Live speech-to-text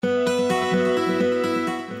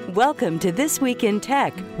Welcome to This Week in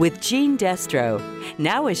Tech with Gene Destro.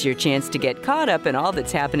 Now is your chance to get caught up in all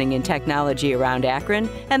that's happening in technology around Akron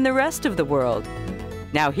and the rest of the world.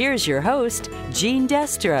 Now here's your host, Gene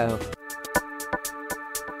Destro.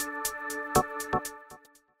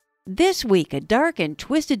 This week, a dark and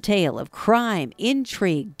twisted tale of crime,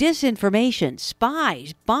 intrigue, disinformation,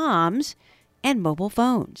 spies, bombs, and mobile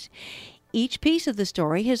phones. Each piece of the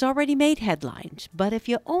story has already made headlines, but if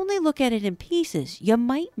you only look at it in pieces, you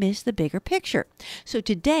might miss the bigger picture. So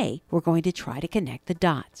today, we're going to try to connect the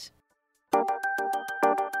dots.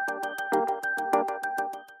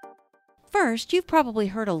 First, you've probably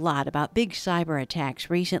heard a lot about big cyber attacks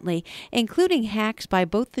recently, including hacks by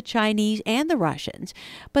both the Chinese and the Russians.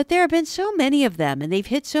 But there have been so many of them, and they've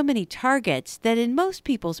hit so many targets that in most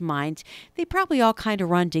people's minds, they probably all kind of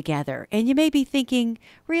run together. And you may be thinking,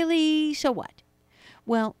 really, so what?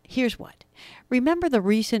 Well, here's what. Remember the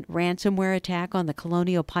recent ransomware attack on the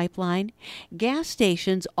Colonial Pipeline? Gas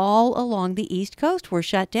stations all along the East Coast were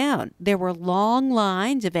shut down. There were long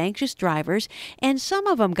lines of anxious drivers, and some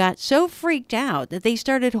of them got so freaked out that they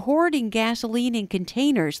started hoarding gasoline in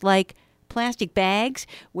containers like plastic bags,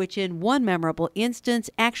 which in one memorable instance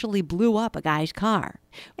actually blew up a guy's car.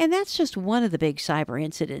 And that's just one of the big cyber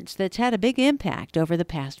incidents that's had a big impact over the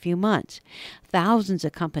past few months. Thousands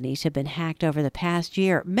of companies have been hacked over the past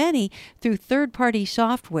year, many through third-party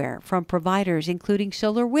software from providers including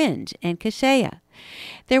SolarWinds and Kaseya.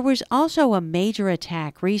 There was also a major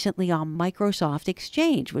attack recently on Microsoft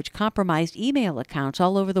Exchange, which compromised email accounts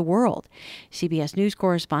all over the world. CBS News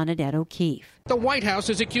correspondent Ed O'Keefe. The White House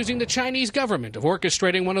is accusing the Chinese government of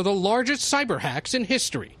orchestrating one of the largest cyber hacks in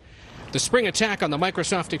history. The spring attack on the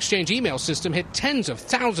Microsoft Exchange email system hit tens of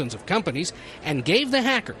thousands of companies and gave the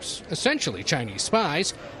hackers, essentially Chinese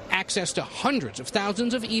spies, access to hundreds of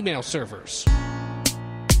thousands of email servers.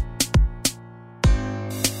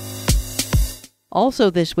 Also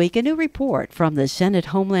this week, a new report from the Senate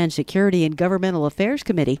Homeland Security and Governmental Affairs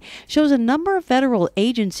Committee shows a number of federal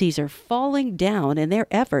agencies are falling down in their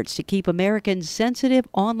efforts to keep Americans' sensitive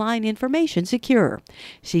online information secure.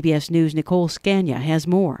 CBS News' Nicole Scania has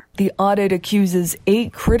more. The audit accuses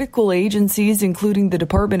 8 critical agencies, including the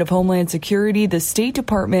Department of Homeland Security, the State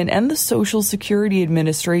Department, and the Social Security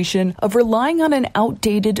Administration, of relying on an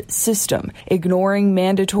outdated system, ignoring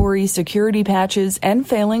mandatory security patches, and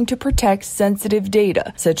failing to protect sensitive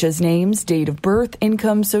data, such as names, date of birth,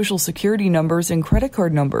 income, social security numbers, and credit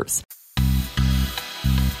card numbers.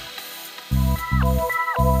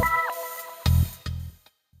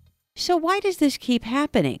 So why does this keep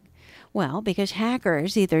happening? Well, because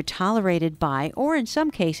hackers, either tolerated by or in some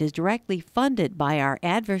cases directly funded by our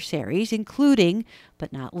adversaries, including,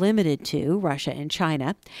 but not limited to, Russia and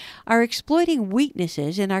China, are exploiting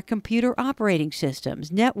weaknesses in our computer operating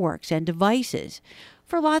systems, networks, and devices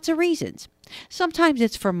for lots of reasons. Sometimes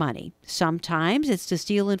it's for money. Sometimes it's to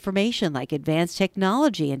steal information like advanced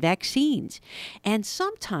technology and vaccines. And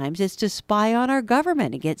sometimes it's to spy on our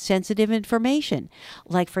government and get sensitive information.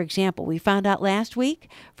 Like, for example, we found out last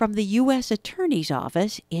week from the U.S. Attorney's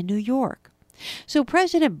Office in New York. So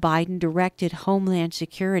President Biden directed Homeland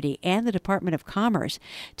Security and the Department of Commerce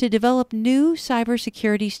to develop new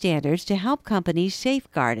cybersecurity standards to help companies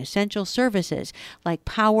safeguard essential services like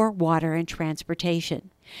power, water, and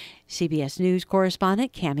transportation. CBS News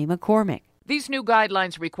correspondent Cammie McCormick. These new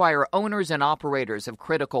guidelines require owners and operators of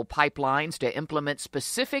critical pipelines to implement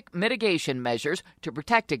specific mitigation measures to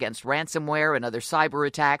protect against ransomware and other cyber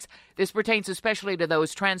attacks. This pertains especially to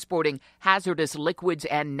those transporting hazardous liquids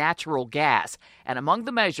and natural gas. And among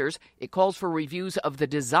the measures, it calls for reviews of the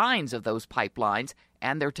designs of those pipelines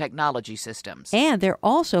and their technology systems. And they're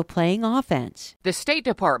also playing offense. The State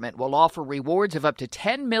Department will offer rewards of up to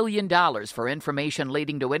 $10 million for information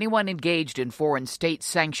leading to anyone engaged in foreign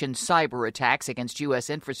state-sanctioned cyber attacks against U.S.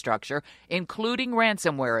 infrastructure, including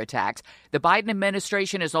ransomware attacks. The Biden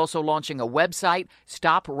administration is also launching a website,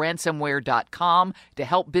 StopRansomware.com, to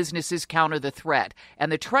help businesses counter the threat.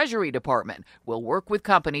 And the Treasury Department will work with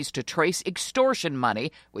companies to trace extortion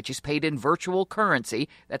money, which is paid in virtual currency.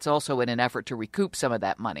 That's also in an effort to recoup some of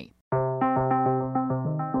that money.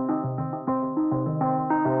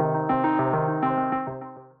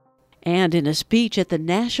 And in a speech at the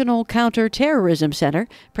National Counterterrorism Center,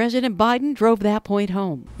 President Biden drove that point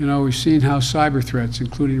home. You know, we've seen how cyber threats,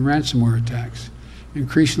 including ransomware attacks,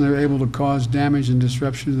 increasingly are able to cause damage and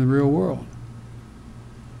disruption in the real world.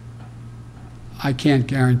 I can't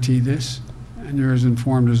guarantee this, and you're as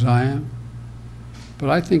informed as I am, but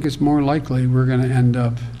I think it's more likely we're going to end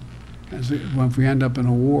up, if we end up in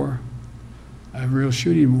a war, a real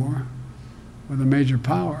shooting war with a major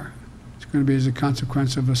power, it's going to be as a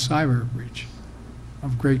consequence of a cyber breach.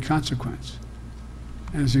 of great consequence.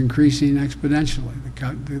 And it's increasing exponentially,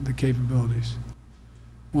 the capabilities.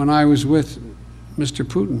 When I was with Mr.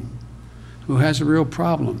 Putin, who has a real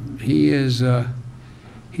problem, he's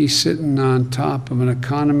sitting on top of an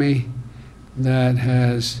economy that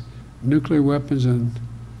has nuclear weapons and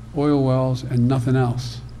oil wells and nothing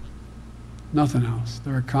else. Nothing else.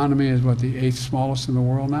 Their economy is what, the 8th smallest in the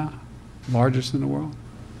world now? Largest in the world?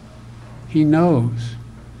 He knows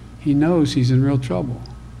he's in real trouble,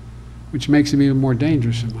 which makes him even more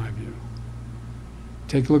dangerous in my view.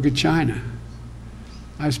 Take a look at China.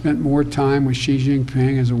 I've spent more time with Xi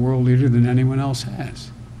Jinping as a world leader than anyone else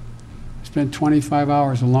has. I spent 25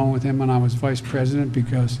 hours alone with him when I was vice president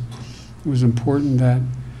because it was important that,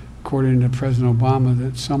 according to President Obama,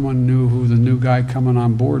 that someone knew who the new guy coming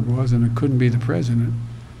on board was, and it couldn't be the president.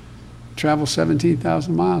 Traveled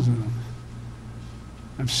 17,000 miles with him.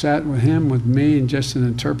 I've sat with him, with me, and just an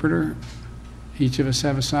interpreter. Each of us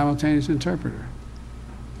have a simultaneous interpreter.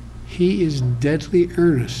 He is deadly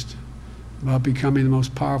earnest about becoming the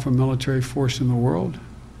most powerful military force in the world,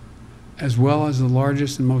 as well as the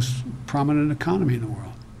largest and most prominent economy in the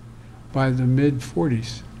world by the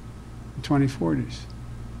mid-40s, 2040s.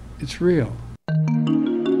 It's real.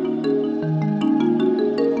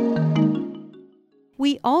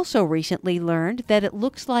 We also recently learned that it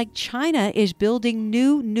looks like China is building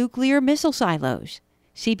new nuclear missile silos.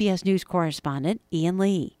 CBS News correspondent Ian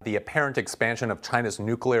Lee. The apparent expansion of China's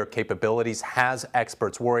nuclear capabilities has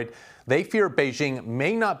experts worried. They fear Beijing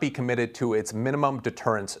may not be committed to its minimum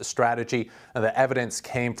deterrence strategy. And the evidence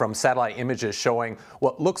came from satellite images showing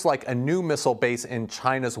what looks like a new missile base in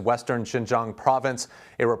China's western Xinjiang province.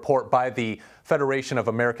 A report by the Federation of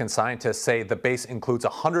American Scientists say the base includes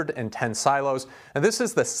 110 silos, and this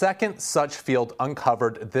is the second such field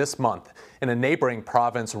uncovered this month. In a neighboring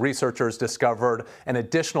province, researchers discovered an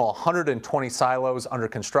additional 120 silos under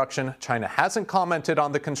construction. China hasn't commented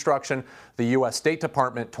on the construction. The U.S. State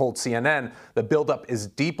Department told CNN the buildup is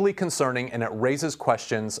deeply concerning and it raises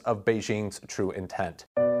questions of Beijing's true intent.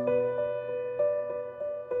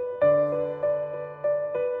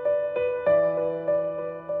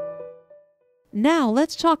 Now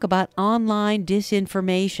let's talk about online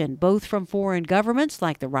disinformation, both from foreign governments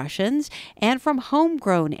like the Russians and from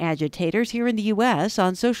homegrown agitators here in the U.S.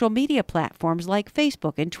 on social media platforms like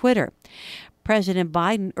Facebook and Twitter. President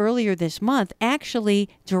Biden earlier this month actually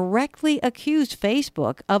directly accused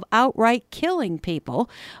Facebook of outright killing people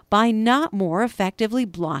by not more effectively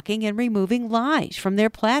blocking and removing lies from their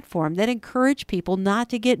platform that encourage people not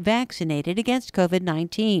to get vaccinated against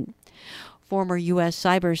COVID-19. Former U.S.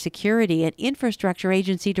 Cybersecurity and Infrastructure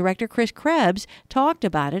Agency Director Chris Krebs talked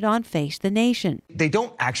about it on Face the Nation. They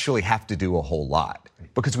don't actually have to do a whole lot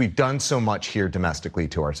because we've done so much here domestically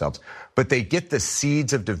to ourselves. But they get the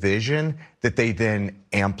seeds of division that they then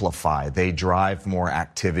amplify. They drive more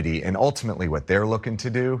activity. And ultimately what they're looking to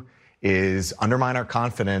do is undermine our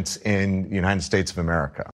confidence in the United States of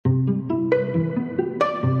America.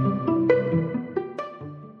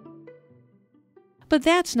 But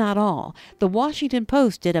that's not all. The Washington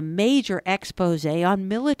Post did a major expose on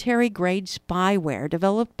military-grade spyware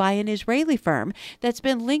developed by an Israeli firm that's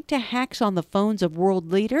been linked to hacks on the phones of world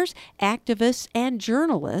leaders, activists, and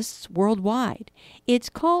journalists worldwide. It's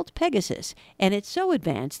called Pegasus, and it's so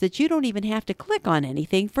advanced that you don't even have to click on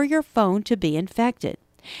anything for your phone to be infected.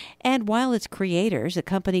 And while its creators, a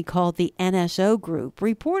company called the NSO Group,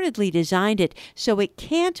 reportedly designed it so it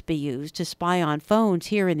can't be used to spy on phones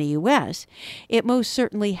here in the U.S., it most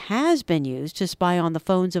certainly has been used to spy on the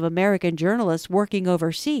phones of American journalists working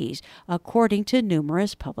overseas, according to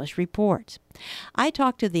numerous published reports. I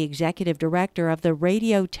talked to the executive director of the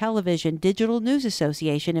Radio Television Digital News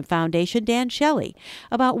Association and Foundation, Dan Shelley,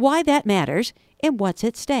 about why that matters and what's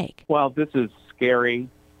at stake. Well, this is scary.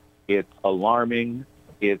 It's alarming.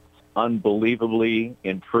 It's unbelievably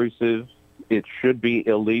intrusive. It should be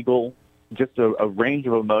illegal. Just a range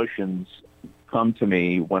of emotions come to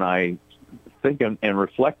me when I think and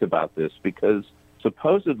reflect about this, because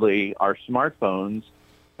supposedly our smartphones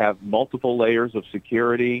have multiple layers of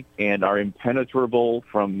security and are impenetrable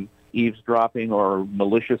from eavesdropping or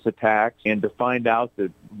malicious attacks. And to find out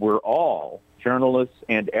that we're all, journalists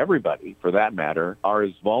and everybody for that matter, are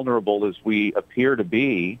as vulnerable as we appear to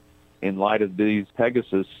be in light of these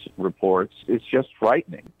Pegasus reports, it's just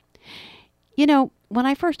frightening. You know, when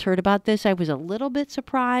I first heard about this, I was a little bit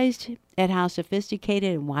surprised at how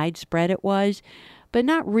sophisticated and widespread it was, but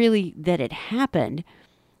not really that it happened.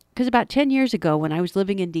 Because about 10 years ago, when I was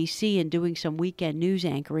living in D.C. and doing some weekend news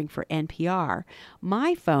anchoring for NPR,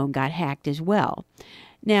 my phone got hacked as well.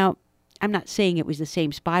 Now, I'm not saying it was the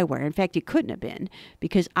same spyware. In fact, it couldn't have been,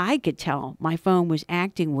 because I could tell my phone was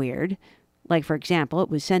acting weird. Like, for example, it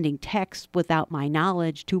was sending texts without my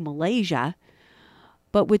knowledge to Malaysia.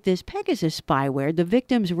 But with this Pegasus spyware, the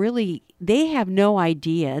victims they have no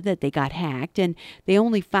idea that they got hacked, and they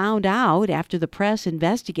only found out after the press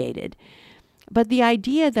investigated. But the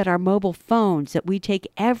idea that our mobile phones that we take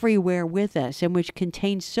everywhere with us and which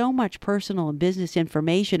contain so much personal and business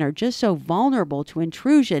information are just so vulnerable to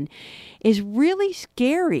intrusion is really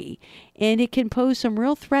scary. And it can pose some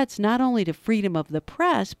real threats not only to freedom of the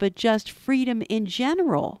press, but just freedom in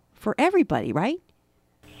general for everybody, right?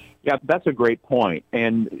 Yeah, that's a great point.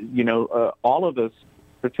 And, all of us,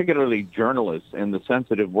 particularly journalists, and the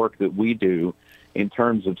sensitive work that we do in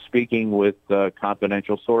terms of speaking with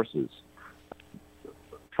confidential sources,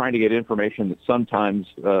 trying to get information that sometimes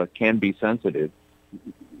can be sensitive.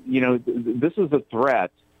 This is a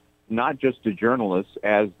threat not just to journalists,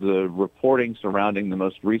 as the reporting surrounding the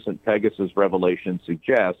most recent Pegasus revelation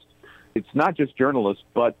suggests. It's not just journalists,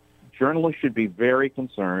 but journalists should be very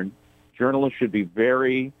concerned. Journalists should be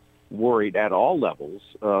very worried at all levels,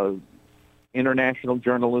 international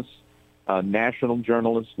journalists, national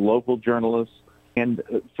journalists, local journalists, and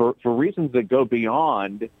for reasons that go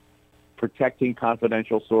beyond protecting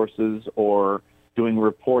confidential sources or doing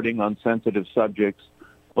reporting on sensitive subjects,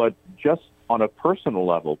 but just on a personal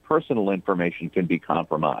level, personal information can be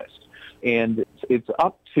compromised. And it's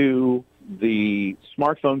up to the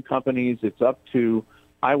smartphone companies, it's up to,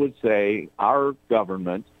 I would say, our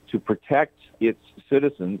government to protect its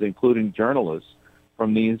citizens, including journalists,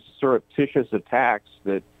 from these surreptitious attacks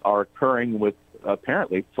that are occurring with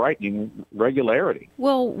apparently frightening regularity.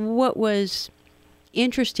 Well, what was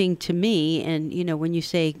interesting to me, and when you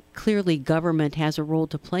say clearly government has a role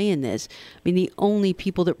to play in this, I mean, the only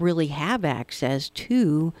people that really have access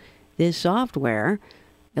to this software,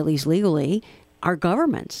 at least legally, are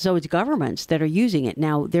governments. So it's governments that are using it.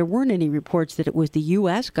 Now, there weren't any reports that it was the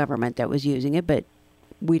U.S. government that was using it, but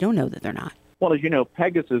we don't know that they're not. Well, as you know,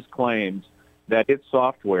 Pegasus claims that its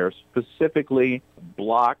software specifically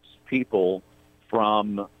blocks people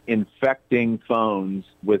from infecting phones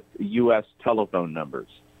with U.S. telephone numbers.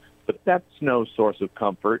 But that's no source of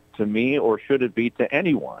comfort to me, or should it be to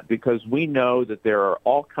anyone, because we know that there are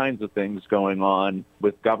all kinds of things going on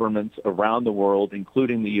with governments around the world,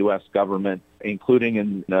 including the U.S. government,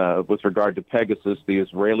 including with regard to Pegasus, the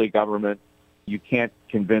Israeli government. You can't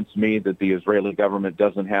convince me that the Israeli government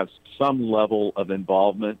doesn't have some level of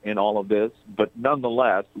involvement in all of this. But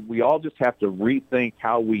nonetheless, we all just have to rethink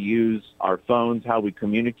how we use our phones, how we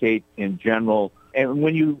communicate in general. And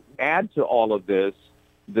when you add to all of this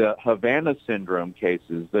the Havana syndrome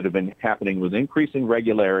cases that have been happening with increasing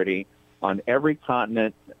regularity on every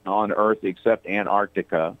continent on Earth except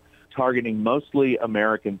Antarctica, targeting mostly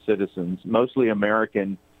American citizens, mostly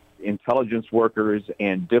American intelligence workers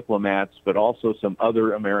and diplomats, but also some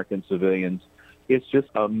other American civilians. It's just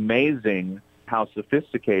amazing how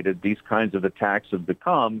sophisticated these kinds of attacks have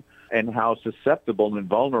become and how susceptible and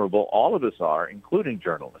vulnerable all of us are, including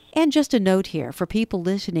journalists. And just a note here for people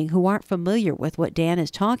listening who aren't familiar with what Dan is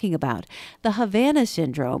talking about. The Havana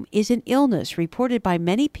syndrome is an illness reported by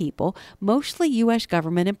many people, mostly U.S.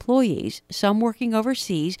 government employees, some working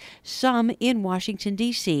overseas, some in Washington,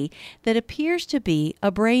 D.C., that appears to be a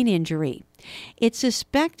brain injury. It's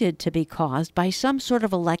suspected to be caused by some sort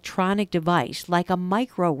of electronic device, like a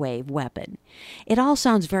microwave weapon. It all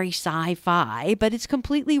sounds very sci-fi, but it's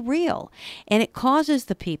completely real, and it causes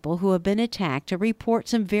the people who have been attacked to report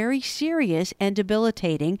some very serious and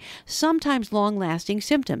debilitating, sometimes long-lasting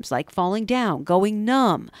symptoms, like falling down, going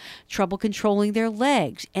numb, trouble controlling their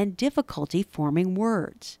legs, and difficulty forming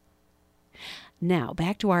words. Now,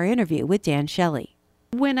 back to our interview with Dan Shelley.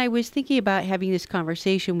 When I was thinking about having this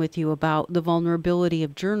conversation with you about the vulnerability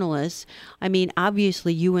of journalists, I mean,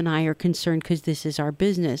 obviously you and I are concerned because this is our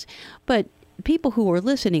business, but people who are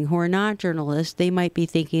listening who are not journalists, they might be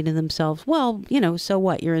thinking to themselves, well, so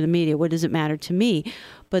what? You're in the media. What does it matter to me?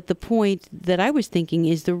 But the point that I was thinking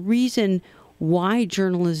is the reason why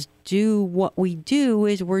journalists do what we do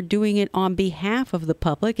is we're doing it on behalf of the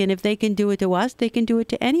public. And if they can do it to us, they can do it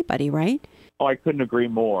to anybody, right? Oh, I couldn't agree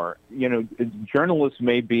more. Journalists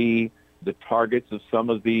may be the targets of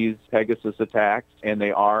some of these Pegasus attacks, and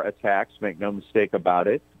they are attacks, make no mistake about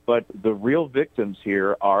it. But the real victims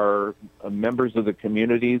here are members of the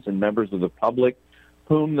communities and members of the public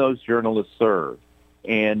whom those journalists serve.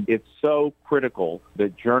 And it's so critical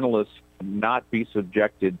that journalists not be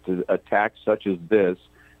subjected to attacks such as this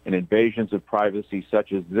and invasions of privacy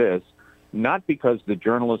such as this, not because the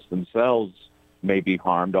journalists themselves may be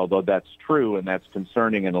harmed, although that's true and that's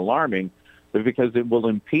concerning and alarming, but because it will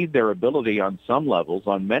impede their ability on some levels,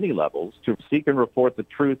 on many levels, to seek and report the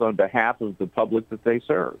truth on behalf of the public that they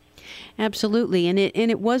serve. Absolutely. And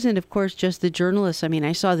it wasn't, of course, just the journalists. I mean,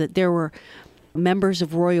 I saw that there were members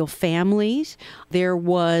of royal families. There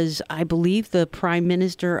was, I believe, the Prime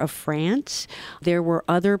Minister of France. There were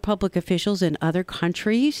other public officials in other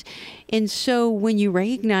countries. And so when you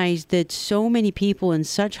recognize that so many people in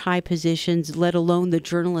such high positions, let alone the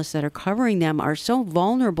journalists that are covering them, are so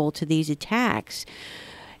vulnerable to these attacks,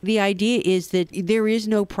 the idea is that there is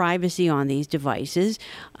no privacy on these devices.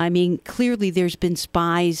 I mean, clearly there's been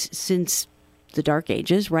spies since the Dark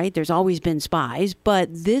Ages, right? There's always been spies, but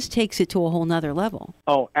this takes it to a whole nother level.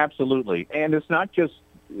 Oh, absolutely. And it's not just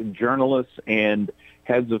journalists and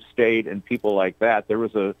heads of state and people like that. There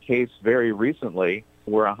was a case very recently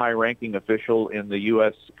where a high-ranking official in the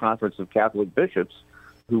U.S. Conference of Catholic Bishops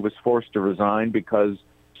who was forced to resign because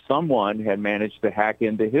someone had managed to hack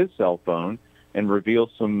into his cell phone and reveal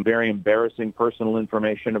some very embarrassing personal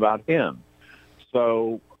information about him.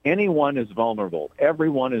 So anyone is vulnerable.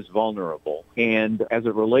 Everyone is vulnerable. And as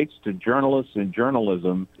it relates to journalists and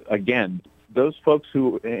journalism, again, those folks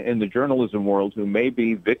who in the journalism world who may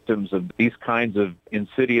be victims of these kinds of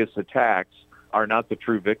insidious attacks are not the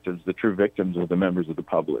true victims. The true victims are the members of the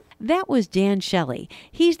public. That was Dan Shelley.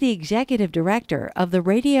 He's the executive director of the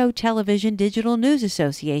Radio Television Digital News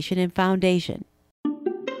Association and Foundation.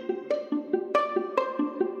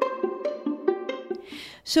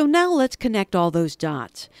 So now let's connect all those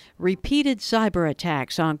dots. Repeated cyber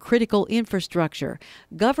attacks on critical infrastructure,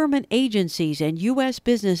 government agencies and U.S.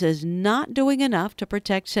 businesses not doing enough to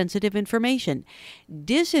protect sensitive information,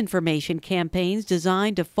 disinformation campaigns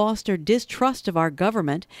designed to foster distrust of our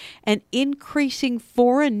government, an increasing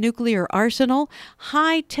foreign nuclear arsenal,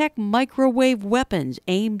 high-tech microwave weapons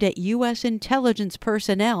aimed at U.S. intelligence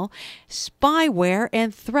personnel, spyware,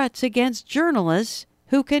 and threats against journalists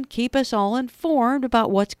who can keep us all informed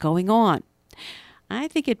about what's going on. I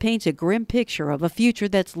think it paints a grim picture of a future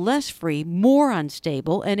that's less free, more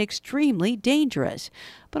unstable, and extremely dangerous.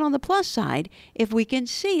 But on the plus side, if we can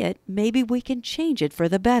see it, maybe we can change it for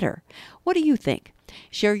the better. What do you think?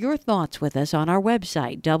 Share your thoughts with us on our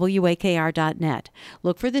website, wakr.net.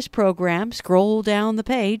 Look for this program, scroll down the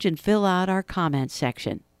page, and fill out our comments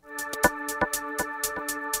section.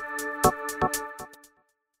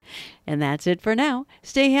 And that's it for now.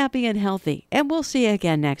 Stay happy and healthy, and we'll see you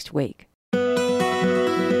again next week.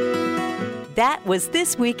 That was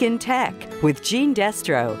This Week in Tech with Gene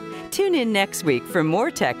Destro. Tune in next week for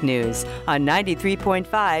more tech news on 93.5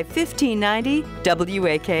 1590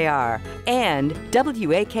 WAKR and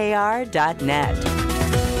WAKR.net.